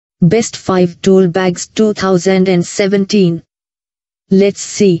Best 5 Tool Bags 2017. Let's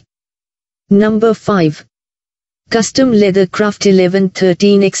see. Number 5. Custom Leather Craft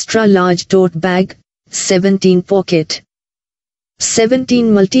 1113 Extra Large Tote Bag, 17 Pocket.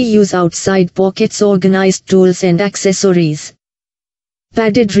 17 multi-use outside pockets, organized tools and accessories.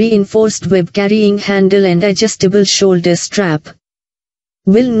 Padded reinforced web carrying handle and adjustable shoulder strap.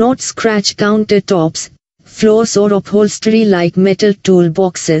 Will not scratch countertops, floors or upholstery like metal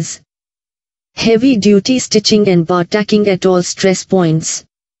toolboxes. Heavy-duty stitching and bar tacking at all stress points.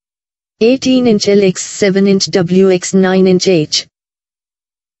 18-inch L x 7-inch W x 9-inch H.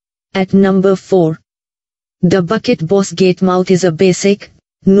 At number 4. The Bucket Boss Gatemouth is a basic,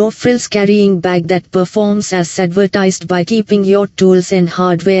 no-frills carrying bag that performs as advertised by keeping your tools and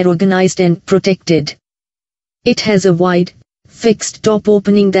hardware organized and protected. It has a wide, fixed top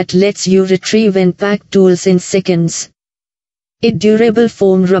opening that lets you retrieve and pack tools in seconds. Its durable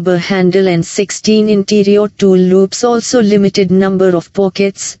foam rubber handle and 16 interior tool loops also limited number of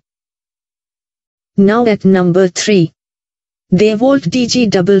pockets. Now at number 3. DeWalt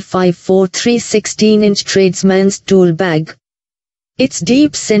DG553 16-inch Tradesman's Tool Bag. Its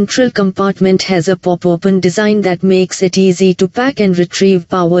deep central compartment has a pop-open design that makes it easy to pack and retrieve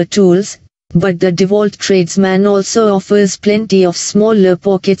power tools, but the DeWalt Tradesman also offers plenty of smaller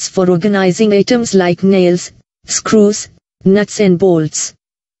pockets for organizing items like nails, screws, nuts and bolts.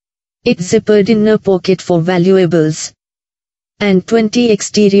 Its zippered inner pocket for valuables. And 20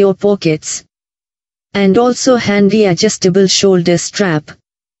 exterior pockets. And also handy adjustable shoulder strap.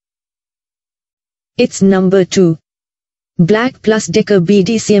 It's number 2. Black Plus Decker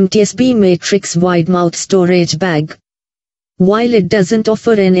BDCMTSB Matrix Wide Mouth Storage Bag. While it doesn't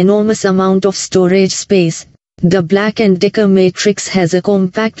offer an enormous amount of storage space, the Black & Decker Matrix has a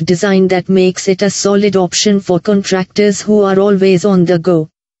compact design that makes it a solid option for contractors who are always on the go.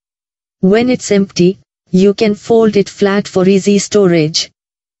 When it's empty, you can fold it flat for easy storage.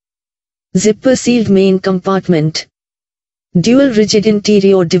 Zipper-sealed main compartment. Dual rigid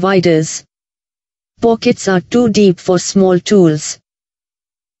interior dividers. Pockets are too deep for small tools.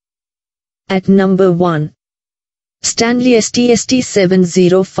 At number 1. Stanley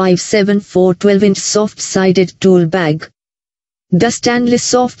ST7057 12-inch soft-sided tool bag. The Stanley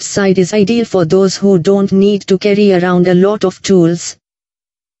soft side is ideal for those who don't need to carry around a lot of tools.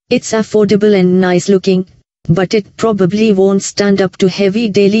 It's affordable and nice looking, but it probably won't stand up to heavy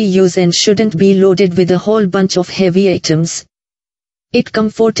daily use and shouldn't be loaded with a whole bunch of heavy items. It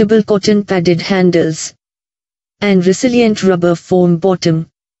comfortable cotton padded handles. And resilient rubber foam bottom.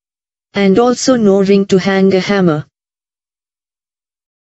 And also no ring to hang a hammer.